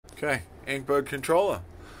Okay, Inkbird controller,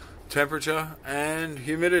 temperature and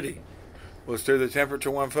humidity. Let's do the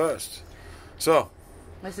temperature one first. So,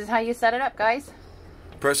 this is how you set it up, guys.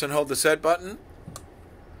 Press and hold the set button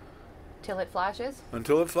till it flashes.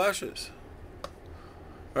 Until it flashes.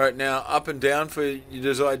 Alright, now up and down for your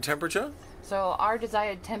desired temperature. So our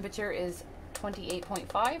desired temperature is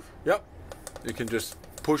 28.5. Yep. You can just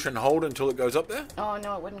push and hold until it goes up there. Oh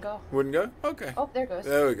no, it wouldn't go. Wouldn't go? Okay. Oh, there it goes.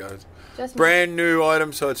 There we go. Just brand new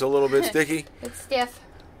item, so it's a little bit sticky. It's stiff.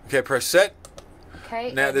 Okay, press set.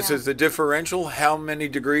 Okay. Now this is the differential, how many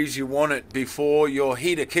degrees you want it before your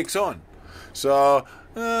heater kicks on. So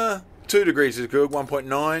 2 degrees is good,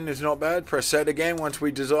 1.9 is not bad. Press set again once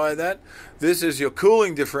we desire that. This is your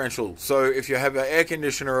cooling differential. So if you have an air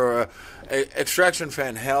conditioner or a extraction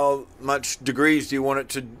fan, how much degrees do you want it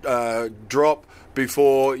to drop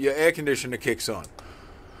before your air conditioner kicks on?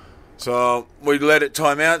 So we let it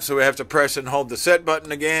time out, so we have to press and hold the set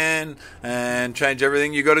button again and change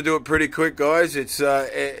everything. You got to do it pretty quick, guys. It's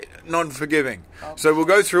non-forgiving. Oh. So we'll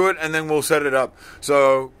go through it and then we'll set it up.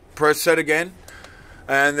 So press set again.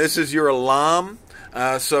 And this is your alarm.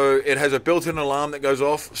 So it has a built-in alarm that goes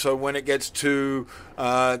off. So when it gets to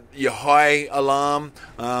your high alarm,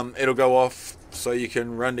 it'll go off so you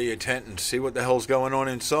can run to your tent and see what the hell's going on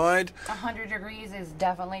inside. 100 degrees is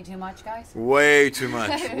definitely too much, guys. Way too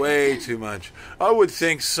much. Way too much. I would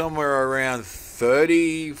think somewhere around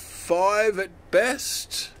 35 at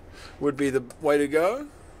best would be the way to go.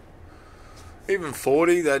 Even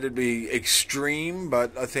 40, that'd be extreme,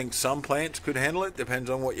 but I think some plants could handle it. Depends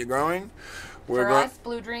on what you're growing. For us,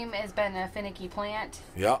 Blue Dream has been a finicky plant.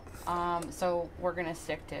 Yeah. So we're going to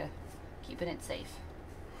stick to keeping it safe.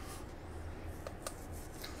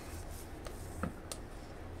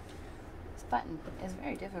 This button is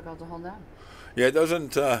very difficult to hold down. Yeah, it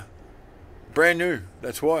doesn't... brand new,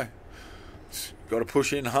 that's why. It's got to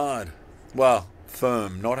push in hard. Well,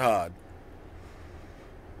 firm, not hard.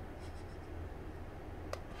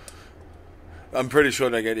 I'm pretty sure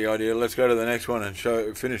they get the idea. Let's go to the next one and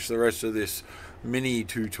finish the rest of this mini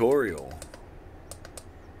tutorial.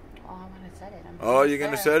 Oh, I want to set it. Oh, you're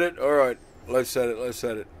going to set it? All right. Let's set it. Let's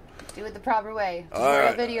set it. Do it the proper way. Do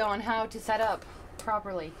a video on how to set up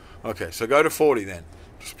properly. Okay, so go to 40 then.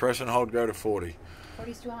 Just press and hold, go to 40.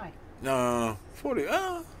 40's too high. No, 40.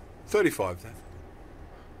 35 then.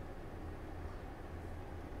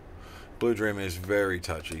 Blue Dream is very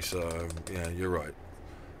touchy, so yeah, you're right.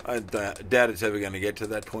 I doubt it's ever going to get to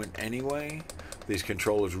that point anyway. These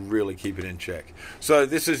controllers really keep it in check. So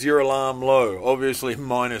this is your alarm low. Obviously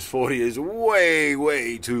minus 40 is way,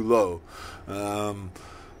 way too low.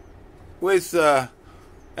 With our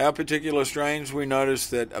particular strains, we noticed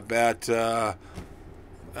that about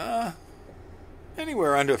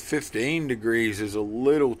anywhere under 15 degrees is a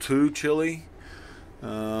little too chilly.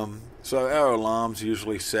 So our alarms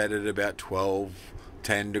usually set at about 12,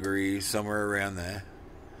 10 degrees, somewhere around there.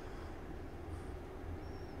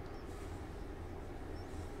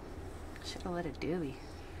 Should have let it doobie.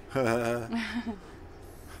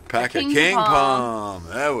 Pack a King Palm.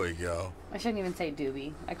 There we go. I shouldn't even say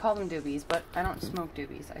doobie. I call them doobies, but I don't smoke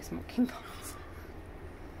doobies. I smoke King Palms.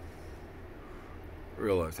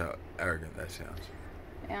 Realize how arrogant that sounds.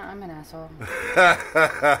 Yeah, I'm an asshole.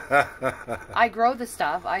 I grow the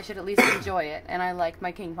stuff. I should at least enjoy it, and I like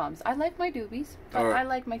my King Palms. I like my doobies, but right. I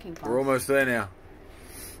like my King Palms. We're almost there now.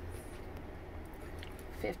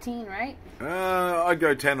 15, right? I'd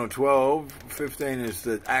go 10 or 12. 15 is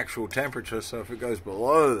the actual temperature, so if it goes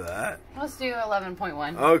below that... Let's do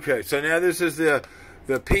 11.1. Okay, so now this is the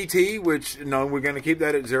PT, which, no, we're going to keep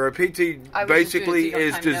that at 0. PT basically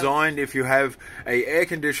is designed if you have a air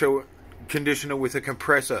conditioner with a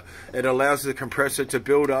compressor. It allows the compressor to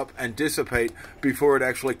build up and dissipate before it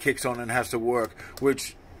actually kicks on and has to work,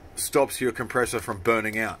 which stops your compressor from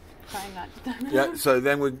burning out. Trying not to. Yeah, so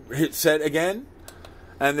then we hit set again.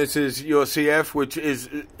 And this is your CF, which is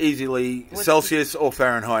easily Celsius or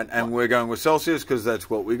Fahrenheit. And we're going with Celsius because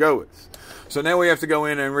that's what we go with. So now we have to go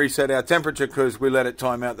in and reset our temperature because we let it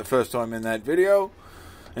time out the first time in that video.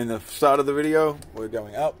 In the start of the video, we're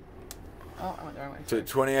going up to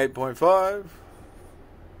 28.5.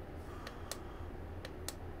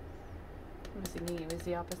 It was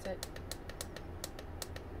the opposite.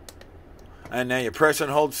 And now you press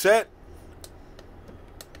and hold set.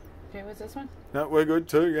 Okay, what's this one? No, we're good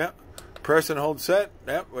too, yeah. Press and hold set.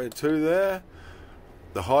 Yep, we're 2 there.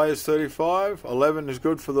 The high is 35. 11 is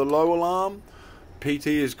good for the low alarm. PT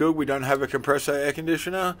is good. We don't have a compressor air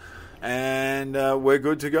conditioner. And we're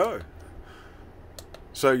good to go.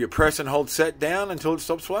 So you press and hold set down until it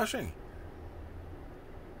stops flashing.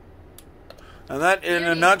 And that, in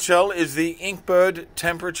a nutshell, is the Inkbird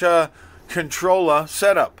temperature controller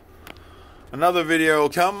setup. Another video will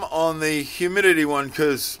come on the humidity one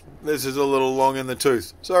because this is a little long in the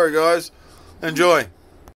tooth. Sorry guys. Enjoy.